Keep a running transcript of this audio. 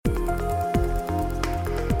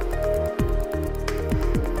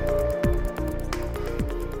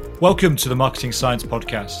Welcome to the Marketing Science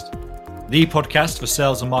Podcast, the podcast for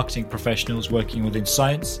sales and marketing professionals working within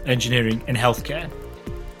science, engineering, and healthcare.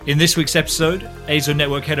 In this week's episode, AZO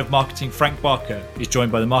Network Head of Marketing Frank Barker is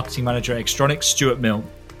joined by the Marketing Manager at Extronix, Stuart Milne.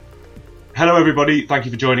 Hello everybody, thank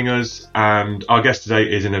you for joining us, and our guest today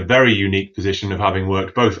is in a very unique position of having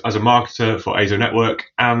worked both as a marketer for AZO Network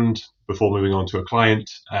and, before moving on to a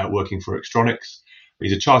client, working for Extronix.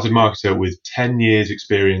 He's a chartered marketer with 10 years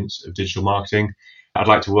experience of digital marketing. I'd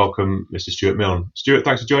like to welcome Mr. Stuart Milne. Stuart,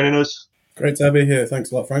 thanks for joining us. Great to have you here. Thanks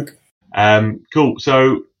a lot, Frank. Cool.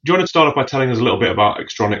 So do you want to start off by telling us a little bit about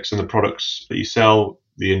Extronix and the products that you sell,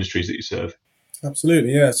 the industries that you serve?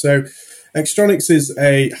 Absolutely, yeah. So Extronix is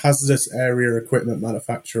a hazardous area equipment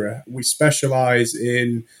manufacturer. We specialise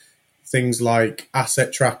in things like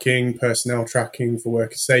asset tracking, personnel tracking for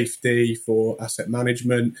worker safety, for asset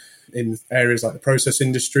management in areas like the process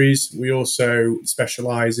industries. We also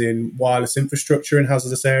specialise in wireless infrastructure in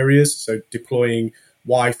hazardous areas, so deploying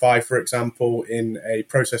Wi-Fi, for example, in a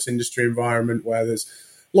process industry environment where there's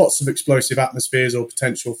lots of explosive atmospheres or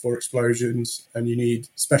potential for explosions, and you need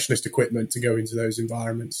specialist equipment to go into those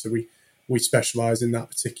environments. So we specialise in that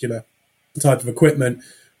particular type of equipment.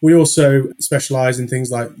 We also specialise in things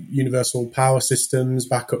like universal power systems,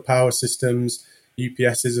 backup power systems,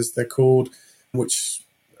 UPSs as they're called, which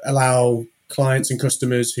allow clients and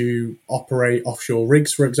customers who operate offshore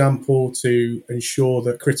rigs, for example, to ensure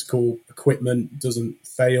that critical equipment doesn't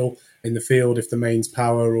fail in the field if the mains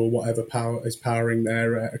power or whatever power is powering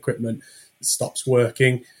their equipment stops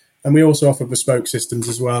working. And we also offer bespoke systems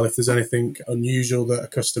as well if there's anything unusual that a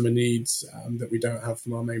customer needs that we don't have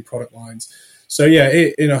from our main product lines. So yeah,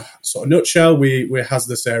 in a sort of nutshell, we're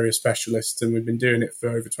hazardous area specialists, and we've been doing it for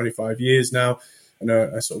over 25 years now and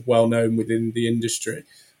are sort of well known within the industry.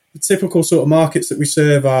 The typical sort of markets that we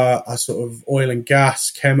serve are sort of oil and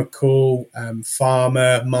gas, chemical,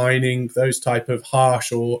 pharma, mining, those type of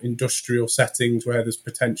harsh or industrial settings where there's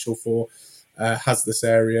potential for hazardous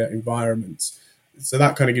area environments. So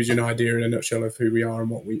that kind of gives you an idea in a nutshell of who we are and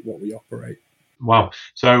what we operate. Wow.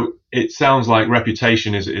 So it sounds like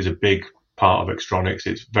reputation is a big part of Extronix.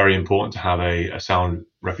 It's very important to have a sound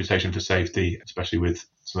reputation for safety, especially with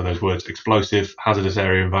some of those words, explosive, hazardous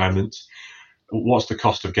area environments. What's the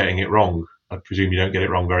cost of getting it wrong? I presume you don't get it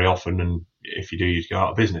wrong very often, and if you do, you go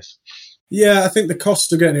out of business. Yeah, I think the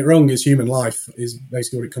cost of getting it wrong is human life, is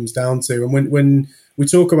basically what it comes down to. And when we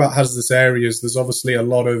talk about hazardous areas, there's obviously a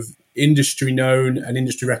lot of industry known and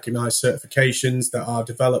industry recognised certifications that are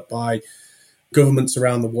developed by governments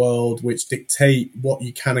around the world, which dictate what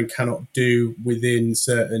you can and cannot do within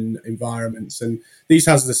certain environments. And these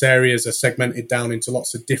hazardous areas are segmented down into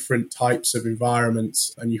lots of different types of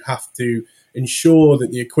environments, and you have to ensure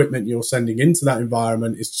that the equipment you're sending into that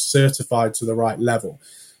environment is certified to the right level.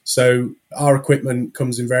 So our equipment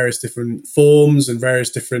comes in various different forms and various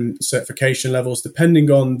different certification levels depending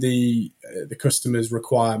on the customer's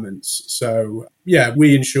requirements. So yeah,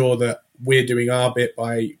 we ensure that we're doing our bit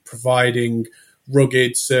by providing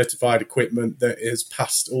rugged certified equipment that is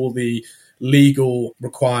past all the legal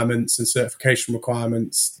requirements and certification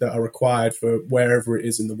requirements that are required for wherever it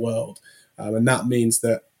is in the world. And that means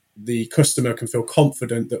that the customer can feel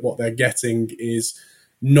confident that what they're getting is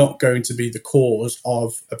not going to be the cause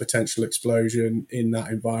of a potential explosion in that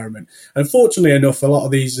environment. Unfortunately enough, a lot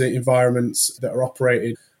of these environments that are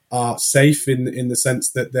operated are safe in the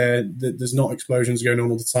sense that there's not explosions going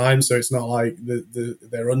on all the time. So it's not like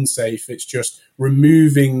they're unsafe. It's just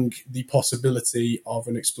removing the possibility of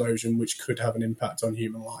an explosion, which could have an impact on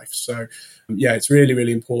human life. So yeah, it's really,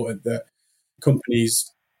 really important that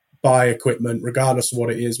companies buy equipment, regardless of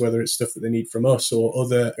what it is, whether it's stuff that they need from us or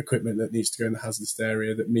other equipment that needs to go in the hazardous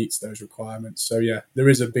area that meets those requirements. So yeah, there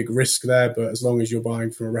is a big risk there, but as long as you're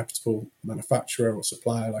buying from a reputable manufacturer or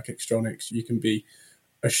supplier like Extronix, you can be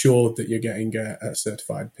assured that you're getting a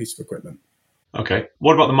certified piece of equipment. Okay.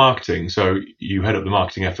 What about the marketing? So you head up the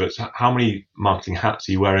marketing efforts. How many marketing hats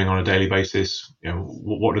are you wearing on a daily basis? You know,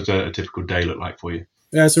 what does a typical day look like for you?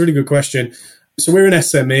 Yeah, it's a really good question. So we're an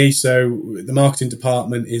SME, so the marketing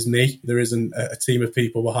department is me. There isn't a team of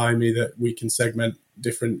people behind me that we can segment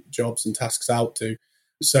different jobs and tasks out to.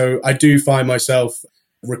 So I do find myself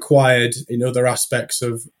required in other aspects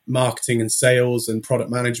of marketing and sales and product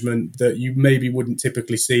management that you maybe wouldn't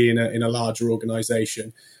typically see in a larger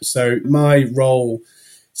organization. So my role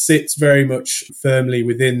sits very much firmly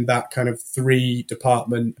within that kind of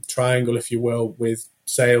 3-department triangle, if you will, with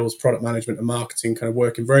sales, product management and marketing kind of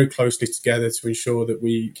working very closely together to ensure that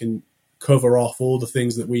we can cover off all the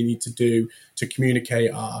things that we need to do to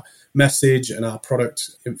communicate our message and our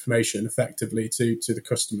product information effectively to the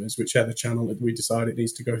customers, whichever channel that we decide it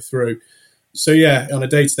needs to go through. So yeah, on a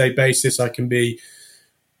day-to-day basis, I can be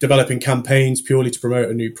developing campaigns purely to promote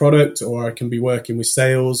a new product, or I can be working with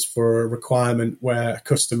sales for a requirement where a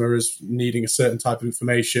customer is needing a certain type of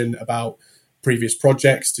information about previous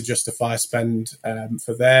projects to justify a spend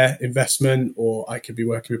for their investment, or I could be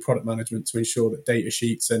working with product management to ensure that data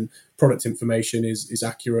sheets and product information is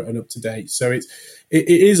accurate and up to date. So it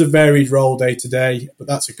is a varied role day to day, but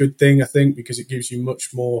that's a good thing, I think, because it gives you much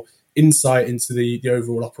more insight into the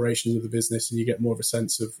overall operations of the business, and you get more of a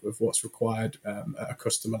sense of what's required at a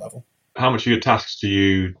customer level. How much of your tasks do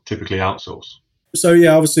you typically outsource? So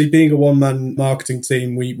yeah, obviously being a one-man marketing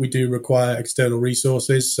team, we do require external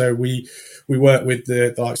resources. So we work with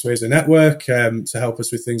the likes of Azo Network to help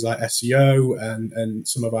us with things like SEO and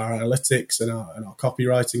some of our analytics and our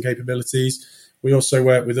copywriting capabilities. We also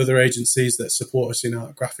work with other agencies that support us in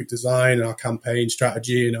our graphic design and our campaign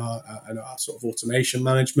strategy and our sort of automation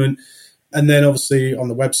management. And then obviously on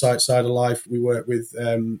the website side of life, we work with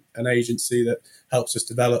an agency that helps us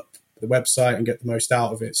develop the website and get the most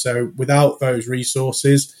out of it. So without those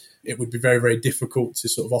resources, it would be very, very difficult to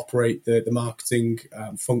sort of operate the marketing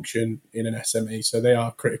function in an SME. So they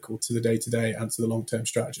are critical to the day-to-day and to the long-term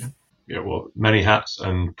strategy. Yeah, well, many hats,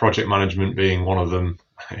 and project management being one of them.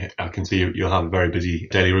 I can see you'll have a very busy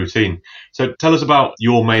daily routine. So tell us about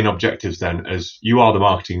your main objectives then, as you are the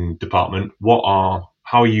marketing department. How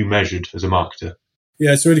are you measured as a marketer?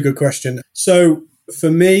 Yeah, it's a really good question. So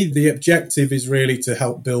for me, the objective is really to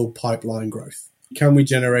help build pipeline growth. Can we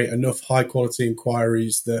generate enough high quality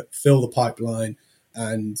inquiries that fill the pipeline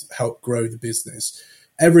and help grow the business?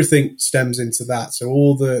 Everything stems into that. So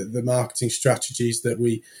all the marketing strategies that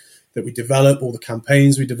we develop, all the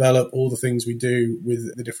campaigns we develop, all the things we do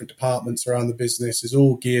with the different departments around the business is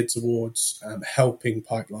all geared towards helping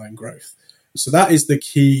pipeline growth. So that is the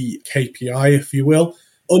key KPI, if you will.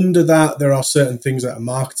 Under that, there are certain things at a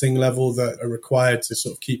marketing level that are required to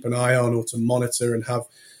sort of keep an eye on or to monitor and have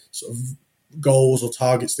sort of goals or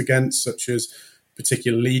targets against, such as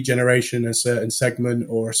particular lead generation in a certain segment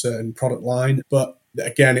or a certain product line. But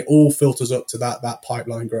again, it all filters up to that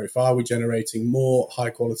pipeline growth. Are we generating more high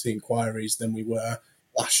quality inquiries than we were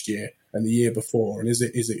last year and the year before? And is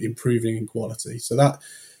it improving in quality? So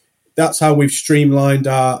that's how we've streamlined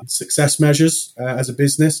our success measures as a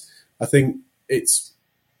business. I think it's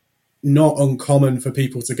not uncommon for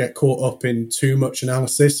people to get caught up in too much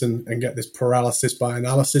analysis and get this paralysis by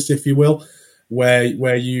analysis, if you will, where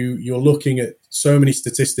you're looking at so many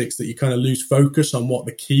statistics that you kind of lose focus on what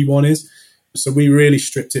the key one is. So we really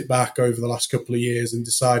stripped it back over the last couple of years and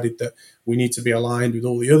decided that we need to be aligned with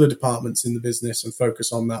all the other departments in the business and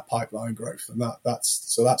focus on that pipeline growth. And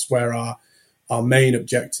that's where our main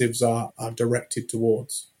objectives are directed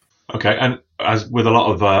towards. Okay, and as with a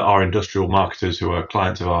lot of our industrial marketers who are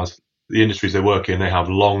clients of ours, the industries they work in, they have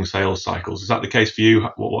long sales cycles. Is that the case for you?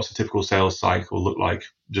 What's a typical sales cycle look like?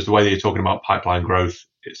 Just the way that you're talking about pipeline growth,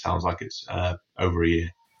 it sounds like it's over a year.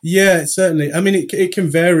 Yeah, certainly. I mean, it can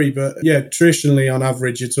vary, but yeah, traditionally on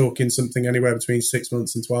average, you're talking something anywhere between 6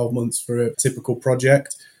 months and 12 months for a typical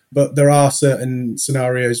project. But there are certain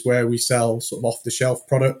scenarios where we sell sort of off-the-shelf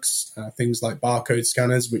products, things like barcode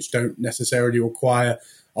scanners, which don't necessarily require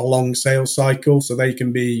a long sales cycle. So they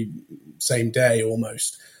can be same day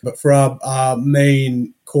almost. But for our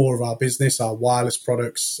main core of our business, our wireless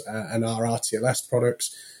products and our RTLS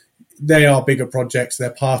products, they are bigger projects. They're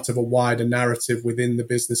part of a wider narrative within the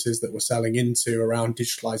businesses that we're selling into around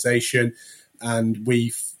digitalization. And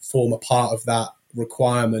we form a part of that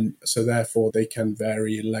requirement. So therefore they can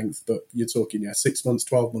vary in length, but you're talking 6 months,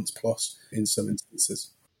 12 months plus in some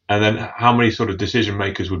instances. And then how many sort of decision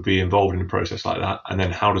makers would be involved in a process like that? And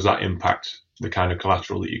then how does that impact the kind of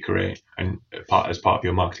collateral that you create and as part of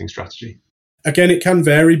your marketing strategy? Again, it can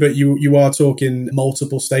vary, but you are talking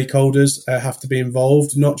multiple stakeholders have to be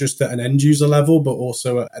involved, not just at an end user level, but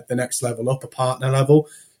also at the next level up, a partner level.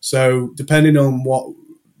 So depending on what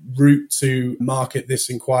route to market this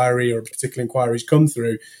inquiry or particular inquiries come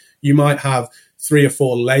through, you might have 3 or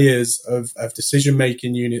 4 layers of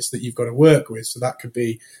decision-making units that you've got to work with. So that could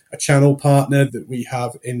be a channel partner that we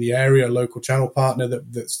have in the area, a local channel partner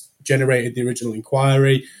that's generated the original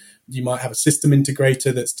inquiry. You might have a system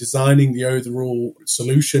integrator that's designing the overall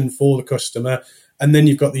solution for the customer. And then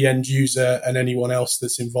you've got the end user and anyone else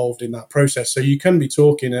that's involved in that process. So you can be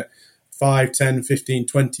talking at 5, 10, 15,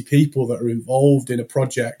 20 people that are involved in a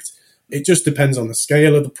project. It just depends on the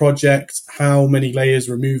scale of the project, how many layers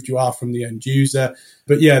removed you are from the end user.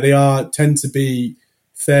 But yeah, they tend to be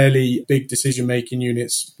fairly big decision-making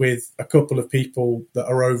units with a couple of people that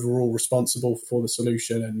are overall responsible for the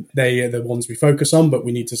solution. And they are the ones we focus on, but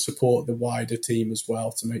we need to support the wider team as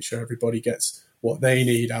well to make sure everybody gets what they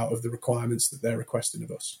need out of the requirements that they're requesting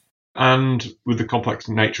of us. And with the complex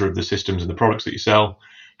nature of the systems and the products that you sell,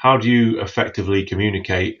 how do you effectively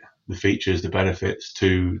communicate the features, the benefits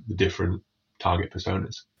to the different target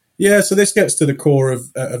personas? Yeah, so this gets to the core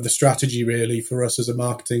of the strategy, really, for us as a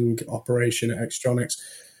marketing operation at Extronics.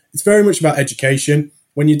 It's very much about education.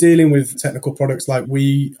 When you're dealing with technical products like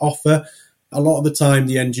we offer, a lot of the time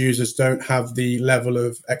the end users don't have the level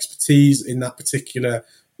of expertise in that particular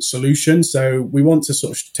solution. So we want to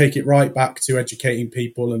sort of take it right back to educating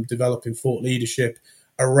people and developing thought leadership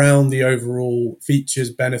around the overall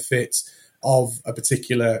features, benefits of a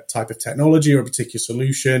particular type of technology or a particular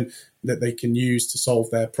solution that they can use to solve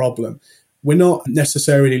their problem. We're not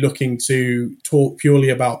necessarily looking to talk purely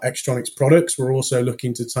about Extronics products. We're also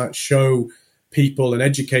looking to show people and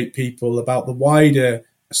educate people about the wider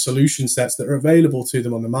solution sets that are available to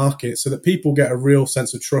them on the market, so that people get a real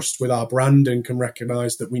sense of trust with our brand and can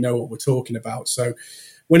recognize that we know what we're talking about. So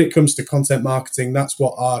when it comes to content marketing, that's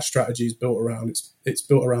what our strategy is built around. It's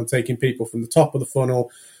built around taking people from the top of the funnel.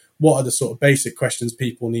 What are the sort of basic questions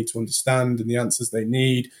people need to understand and the answers they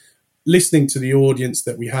need? Listening to the audience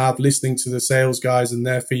that we have, listening to the sales guys and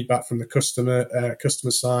their feedback from the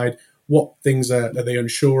customer side. What things are they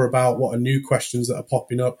unsure about? What are new questions that are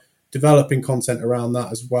popping up? Developing content around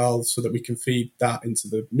that as well, so that we can feed that into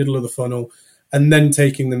the middle of the funnel, and then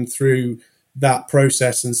taking them through that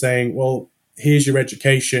process and saying, well, here's your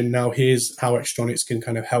education. Now here's how Extronics can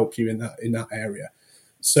kind of help you in that area.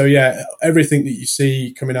 So yeah, everything that you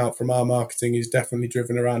see coming out from our marketing is definitely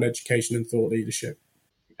driven around education and thought leadership.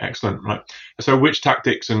 Excellent. Right. So which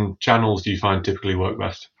tactics and channels do you find typically work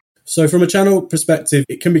best? So from a channel perspective,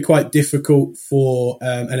 it can be quite difficult for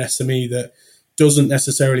an SME that doesn't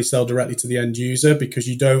necessarily sell directly to the end user, because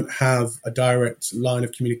you don't have a direct line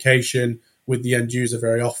of communication with the end user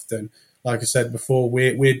very often. Like I said before,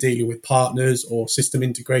 we're dealing with partners or system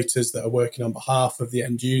integrators that are working on behalf of the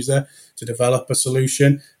end user to develop a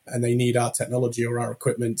solution, and they need our technology or our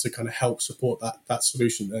equipment to kind of help support that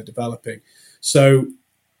solution they're developing. So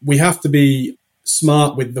we have to be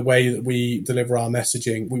smart with the way that we deliver our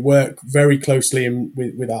messaging. We work very closely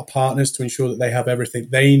with our partners to ensure that they have everything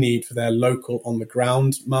they need for their local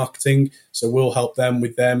on-the-ground marketing. So we'll help them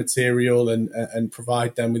with their material and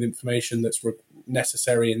provide them with information that's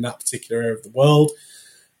necessary in that particular area of the world.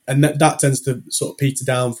 And that tends to sort of peter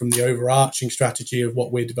down from the overarching strategy of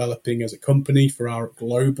what we're developing as a company for our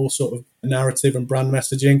global sort of narrative and brand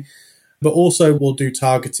messaging. But also we'll do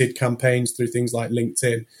targeted campaigns through things like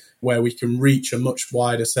LinkedIn, where we can reach a much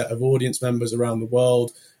wider set of audience members around the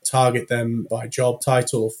world, target them by job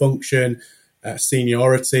title or function,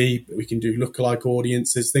 seniority. We can do lookalike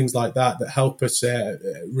audiences, things like that help us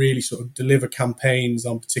really sort of deliver campaigns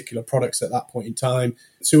on particular products at that point in time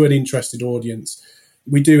to an interested audience.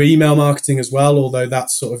 We do email marketing as well, although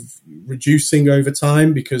that's sort of reducing over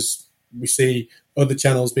time because we see other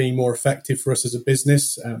channels being more effective for us as a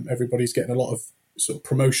business. Everybody's getting a lot of sort of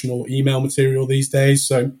promotional email material these days.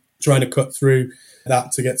 So trying to cut through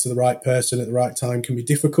that to get to the right person at the right time can be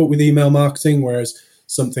difficult with email marketing, whereas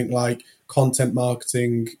something like content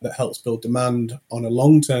marketing that helps build demand on a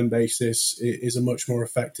long-term basis is a much more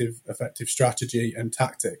effective strategy and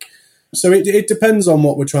tactic. So it depends on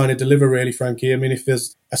what we're trying to deliver, really, Frankie. I mean, if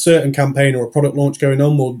there's a certain campaign or a product launch going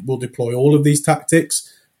on, we'll deploy all of these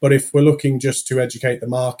tactics. But if we're looking just to educate the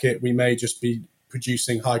market, we may just be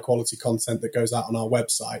producing high-quality content that goes out on our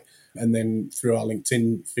website and then through our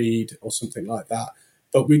LinkedIn feed or something like that.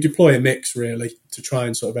 But we deploy a mix, really, to try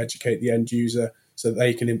and sort of educate the end user so that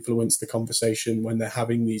they can influence the conversation when they're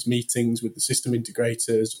having these meetings with the system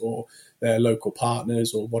integrators or their local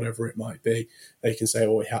partners or whatever it might be. They can say,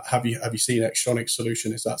 "Oh, have you seen Extronics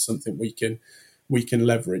solution? Is that something we can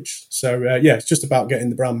leverage?" So it's just about getting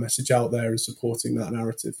the brand message out there and supporting that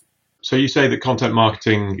narrative. So you say that content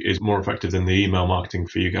marketing is more effective than the email marketing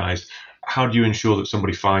for you guys. How do you ensure that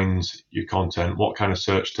somebody finds your content? What kind of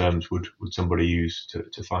search terms would somebody use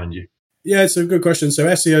to find you? Yeah, it's a good question. So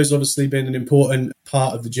SEO has obviously been an important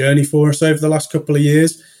part of the journey for us over the last couple of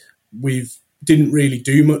years. We didn't really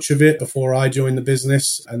do much of it before I joined the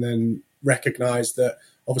business, and then recognised that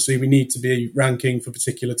obviously we need to be ranking for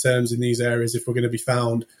particular terms in these areas if we're going to be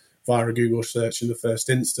found via a Google search in the first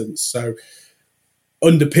instance. So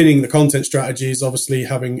underpinning the content strategy is obviously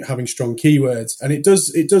having strong keywords, and it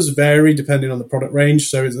does vary depending on the product range.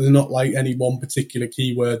 So there's not like any one particular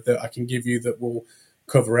keyword that I can give you that will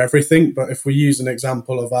cover everything. But if we use an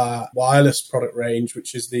example of our wireless product range,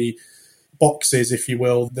 which is the boxes, if you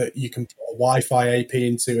will, that you can put a Wi-Fi AP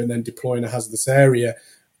into and then deploy in a hazardous area,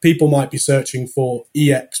 people might be searching for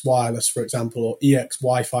EX wireless, for example, or EX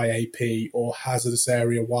Wi-Fi AP, or hazardous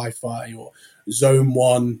area Wi-Fi, or Zone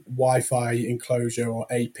 1 Wi-Fi enclosure or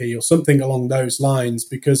AP, or something along those lines,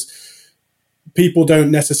 because people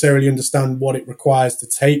don't necessarily understand what it requires to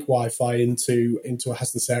take Wi-Fi into a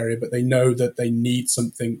hazardous area, but they know that they need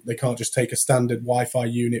something. They can't just take a standard Wi-Fi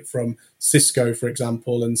unit from Cisco, for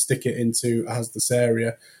example, and stick it into a hazardous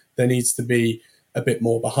area. There needs to be a bit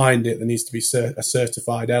more behind it. There needs to be a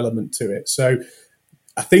certified element to it. So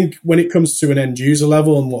I think when it comes to an end user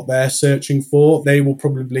level and what they're searching for, they will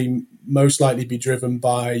probably most likely be driven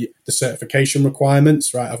by the certification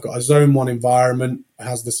requirements, right? I've got a Zone 1 environment, a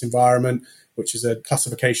hazardous environment, which is a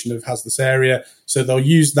classification of hazardous area. So they'll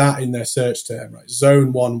use that in their search term, right?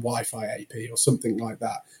 Zone 1 Wi-Fi AP or something like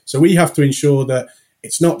that. So we have to ensure that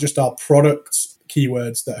it's not just our product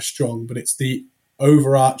keywords that are strong, but it's the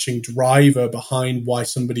overarching driver behind why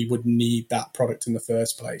somebody would need that product in the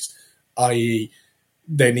first place, i.e.,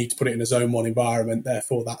 they need to put it in a Zone 1 environment,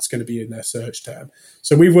 therefore that's going to be in their search term.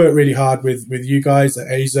 So we've worked really hard with you guys at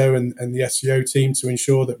AZO and the SEO team to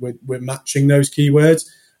ensure that we're matching those keywords.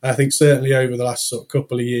 And I think certainly over the last sort of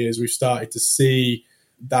couple of years, we've started to see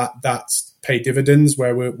that's pay dividends,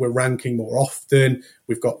 where we're ranking more often.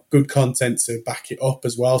 We've got good content to back it up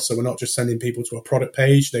as well. So we're not just sending people to a product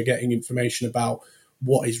page. They're getting information about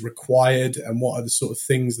what is required and what are the sort of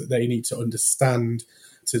things that they need to understand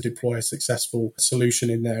to deploy a successful solution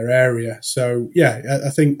in their area. So yeah, I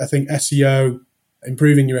think SEO,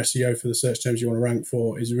 improving your SEO for the search terms you want to rank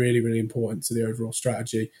for, is really, really important to the overall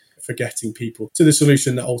strategy for getting people to the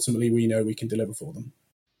solution that ultimately we know we can deliver for them.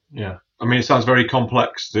 Yeah. I mean, it sounds very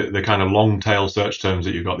complex, the kind of long tail search terms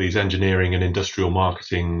that you've got, these engineering and industrial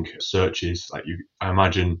marketing searches. Like I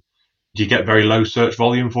imagine you get very low search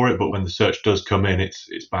volume for it, but when the search does come in, it's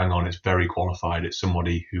bang on, it's very qualified. It's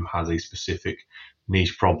somebody who has a specific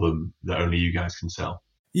niche problem that only you guys can sell.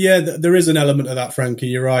 Yeah, there is an element of that, Frankie.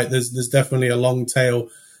 You're right. There's definitely a long tail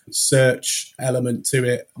search element to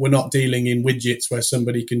it. We're not dealing in widgets where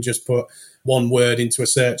somebody can just put one word into a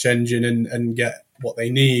search engine and get what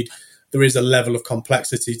they need. There is a level of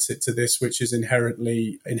complexity to this, which is inherent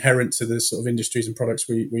to the sort of industries and products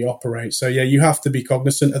we operate. So yeah, you have to be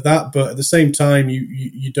cognizant of that, but at the same time,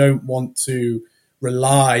 you don't want to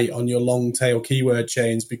rely on your long tail keyword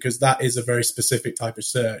chains, because that is a very specific type of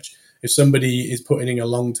search. If somebody is putting in a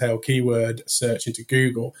long tail keyword search into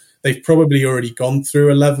Google, they've probably already gone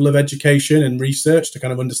through a level of education and research to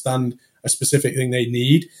kind of understand a specific thing they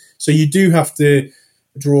need. So you do have to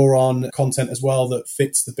draw on content as well that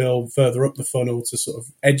fits the bill further up the funnel to sort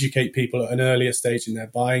of educate people at an earlier stage in their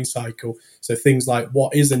buying cycle. So things like,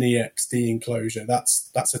 what is an EXD enclosure?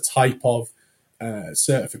 That's a type of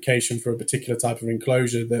certification for a particular type of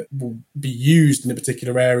enclosure that will be used in a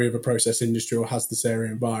particular area of a process industry or has this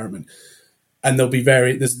area environment. And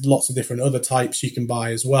there's lots of different other types you can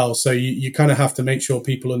buy as well. So you kind of have to make sure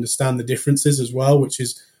people understand the differences as well, which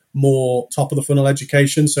is more top of the funnel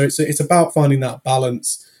education. So it's about finding that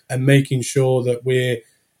balance and making sure that we're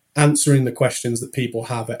answering the questions that people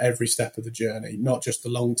have at every step of the journey, not just the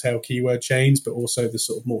long tail keyword chains, but also the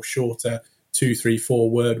sort of more shorter 2, 3,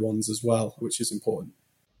 4 word ones as well, which is important.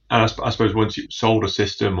 And I suppose once you've sold a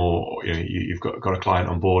system, or you've got a client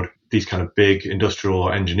on board, these kind of big industrial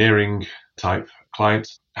or engineering type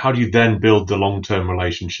clients, how do you then build the long-term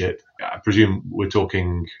relationship? I presume we're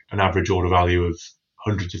talking an average order value of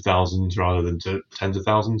hundreds of thousands rather than to tens of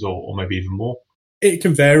thousands, or maybe even more. It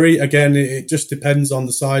can vary. Again, it just depends on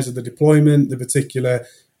the size of the deployment, the particular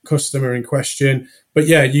customer in question. But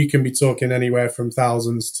yeah, you can be talking anywhere from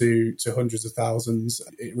thousands to hundreds of thousands.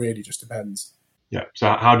 It really just depends. Yeah.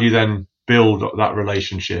 So how do you then build that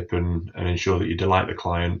relationship and ensure that you delight the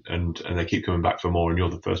client and they keep coming back for more, and you're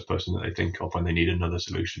the first person that they think of when they need another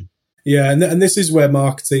solution? Yeah, and this is where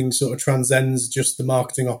marketing sort of transcends just the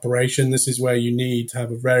marketing operation. This is where you need to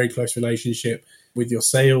have a very close relationship with your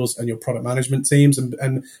sales and your product management teams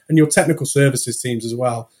and your technical services teams as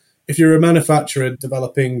well. If you're a manufacturer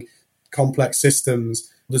developing complex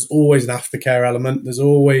systems, there's always an aftercare element. There's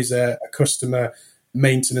always a customer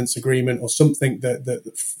maintenance agreement or something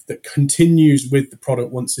that continues with the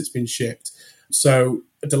product once it's been shipped. So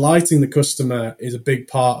delighting the customer is a big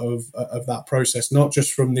part of that process, not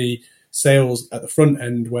just from the sales at the front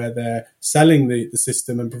end where they're selling the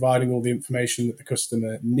system and providing all the information that the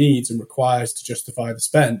customer needs and requires to justify the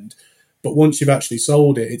spend. But once you've actually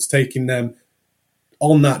sold it, it's taking them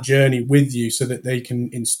on that journey with you so that they can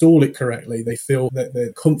install it correctly. They feel that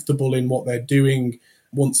they're comfortable in what they're doing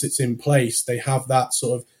once it's in place. They have that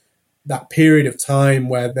sort of that period of time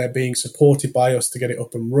where they're being supported by us to get it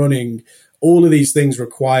up and running. All of these things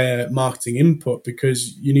require marketing input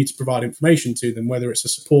because you need to provide information to them, whether it's a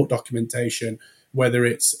support documentation, whether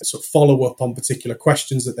it's a sort of follow-up on particular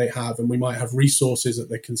questions that they have, and we might have resources that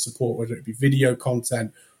they can support, whether it be video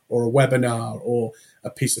content or a webinar or a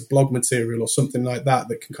piece of blog material or something like that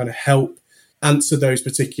that can kind of help answer those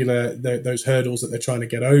particular those hurdles that they're trying to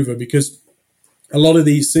get over. Because a lot of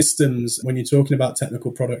these systems, when you're talking about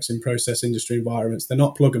technical products in process industry environments, they're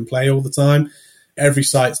not plug and play all the time. Every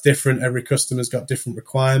site's different. Every customer's got different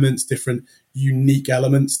requirements, different unique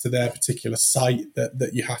elements to their particular site that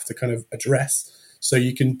you have to kind of address. So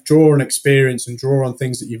you can draw on experience and draw on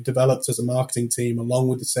things that you've developed as a marketing team, along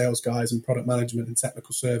with the sales guys and product management and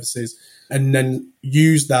technical services, and then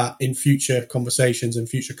use that in future conversations and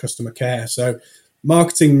future customer care. So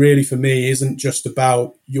marketing really for me isn't just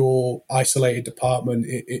about your isolated department.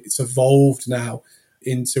 It's evolved now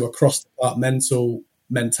into a cross-departmental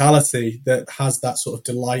mentality that has that sort of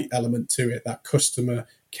delight element to it, that customer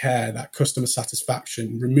care, that customer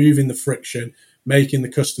satisfaction, removing the friction, making the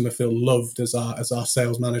customer feel loved, as our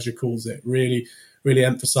sales manager calls it, really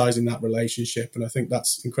emphasizing that relationship. And I think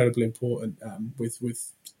that's incredibly important with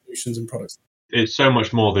solutions and products. It's so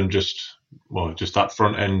much more than just that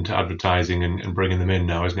front end advertising and bringing them in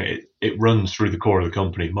now, isn't it? It runs through the core of the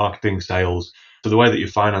company, marketing, sales. So the way that your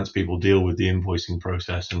finance people deal with the invoicing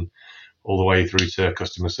process and all the way through to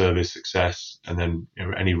customer service success, and then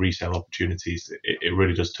any resale opportunities, it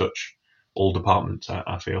really does touch all departments,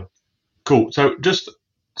 I feel. Cool. So just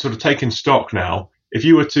sort of taking stock now, if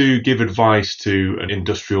you were to give advice to an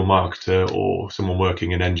industrial marketer or someone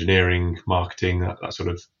working in engineering, marketing, that sort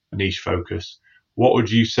of niche focus, what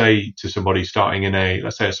would you say to somebody starting in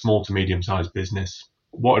let's say a small to medium sized business?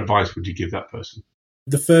 What advice would you give that person?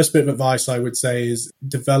 The first bit of advice I would say is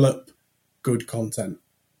develop good content.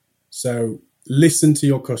 So listen to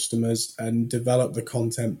your customers and develop the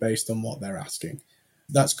content based on what they're asking.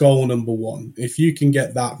 That's goal number one. If you can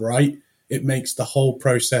get that right, it makes the whole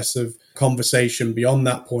process of conversation beyond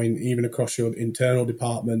that point, even across your internal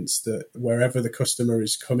departments, that wherever the customer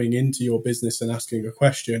is coming into your business and asking a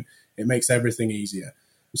question, it makes everything easier.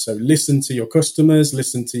 So listen to your customers,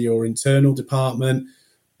 listen to your internal department,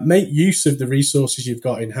 make use of the resources you've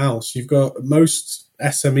got in-house. You've got most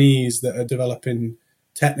SMEs that are developing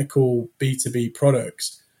technical B2B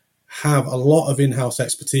products have a lot of in-house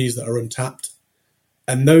expertise that are untapped.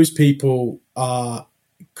 And those people are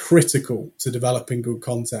critical to developing good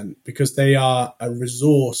content because they are a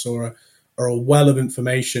resource or a well of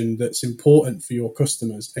information that's important for your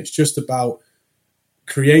customers. It's just about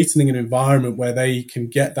creating an environment where they can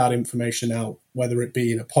get that information out, whether it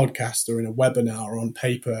be in a podcast or in a webinar or on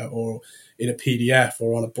paper or in a PDF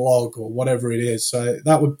or on a blog or whatever it is. So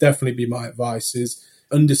that would definitely be my advice, is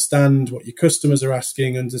understand what your customers are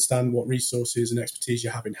asking, understand what resources and expertise you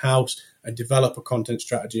have in-house, and develop a content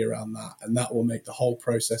strategy around that. And that will make the whole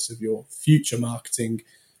process of your future marketing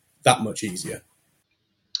that much easier.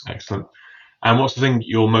 Excellent. And what's the thing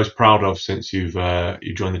you're most proud of since you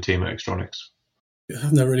joined the team at Extronics?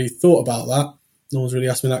 I've never really thought about that. No one's really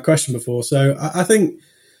asked me that question before. So I think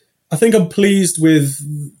I'm pleased with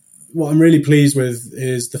what I'm really pleased with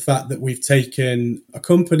is the fact that we've taken a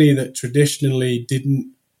company that traditionally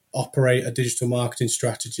didn't operate a digital marketing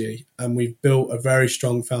strategy, and we've built a very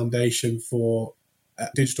strong foundation for a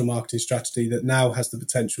digital marketing strategy that now has the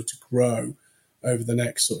potential to grow over the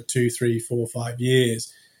next sort of 2, 3, 4, 5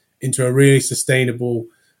 years into a really sustainable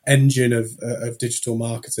engine of digital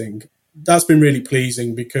marketing. That's been really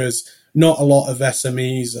pleasing because not a lot of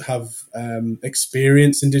SMEs have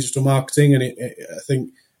experience in digital marketing, and I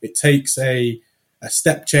think it takes a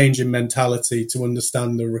step change in mentality to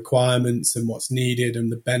understand the requirements and what's needed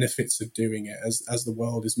and the benefits of doing it as the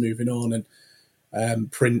world is moving on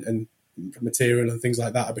and print and material and things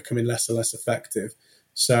like that are becoming less and less effective.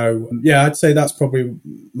 So, I'd say that's probably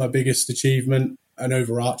my biggest achievement. An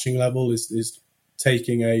overarching level is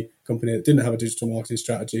taking a company that didn't have a digital marketing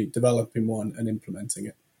strategy, developing one and implementing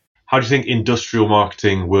it. How do you think industrial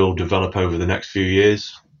marketing will develop over the next few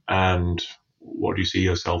years? And what do you see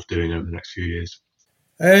yourself doing over the next few years?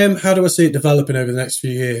 How do I see it developing over the next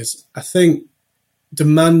few years? I think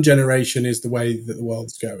demand generation is the way that the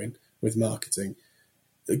world's going with marketing.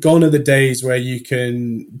 Gone are the days where you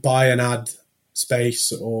can buy an ad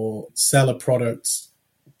space or sell a product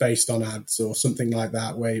based on ads or something like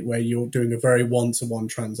that, where you're doing a very one-to-one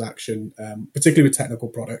transaction, particularly with technical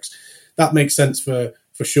products. That makes sense for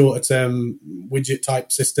shorter-term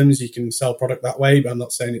widget-type systems. You can sell product that way, but I'm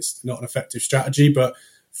not saying it's not an effective strategy. But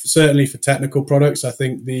certainly for technical products, I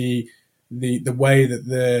think the way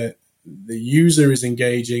that the user is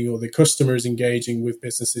engaging or the customer is engaging with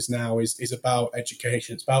businesses now is about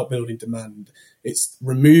education. It's about building demand. It's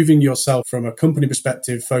removing yourself from a company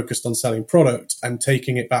perspective focused on selling product and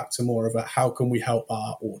taking it back to more of a how can we help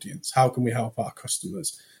our audience? How can we help our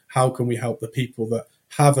customers? How can we help the people that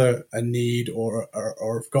have a need or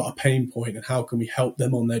have got a pain point, and how can we help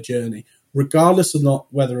them on their journey, regardless of not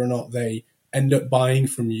whether or not they end up buying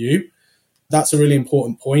from you? That's a really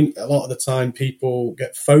important point. A lot of the time people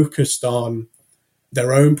get focused on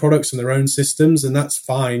their own products and their own systems, and that's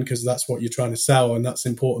fine because that's what you're trying to sell and that's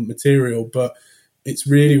important material. But it's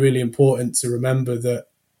really, really important to remember that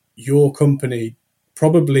your company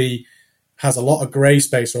probably has a lot of gray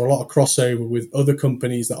space or a lot of crossover with other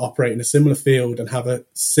companies that operate in a similar field and have a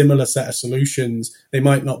similar set of solutions. They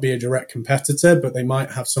might not be a direct competitor, but they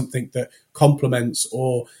might have something that complements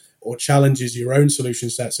or challenges your own solution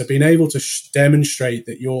set. So being able to demonstrate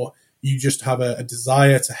that you just have a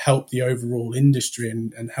desire to help the overall industry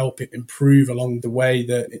and help it improve along the way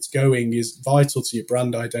that it's going is vital to your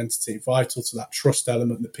brand identity, vital to that trust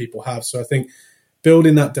element that people have. So I think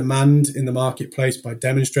building that demand in the marketplace by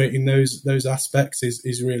demonstrating those aspects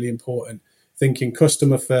is really important. Thinking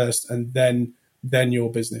customer first and then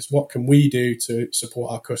your business. What can we do to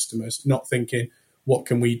support our customers? Not thinking, what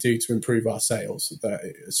can we do to improve our sales? That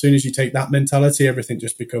as soon as you take that mentality, everything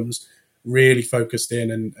just becomes really focused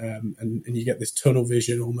in and you get this tunnel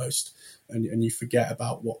vision almost, and you forget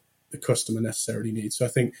about what the customer necessarily needs. So I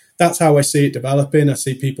think that's how I see it developing. I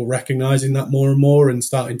see people recognizing that more and more and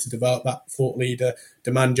starting to develop that thought leader,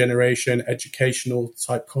 demand generation, educational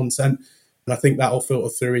type content. And I think that will filter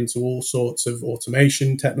through into all sorts of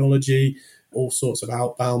automation technology, all sorts of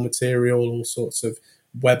outbound material, all sorts of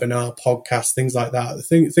webinar, podcasts, things like that.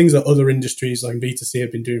 Things that other industries like B2C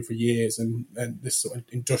have been doing for years, and this sort of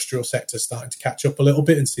industrial sector is starting to catch up a little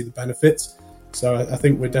bit and see the benefits. So I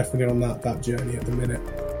think we're definitely on that journey at the minute.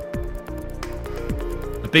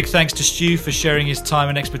 A big thanks to Stu for sharing his time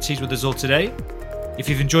and expertise with us all today. If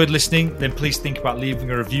you've enjoyed listening, then please think about leaving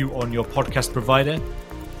a review on your podcast provider,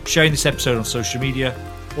 sharing this episode on social media,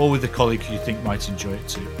 or with a colleague who you think might enjoy it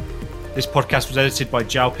too. This podcast was edited by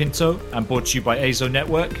João Pinto and brought to you by Azo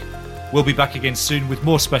Network. We'll be back again soon with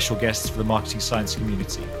more special guests for the marketing science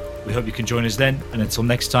community. We hope you can join us then, and until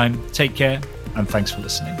next time, take care and thanks for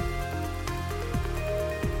listening.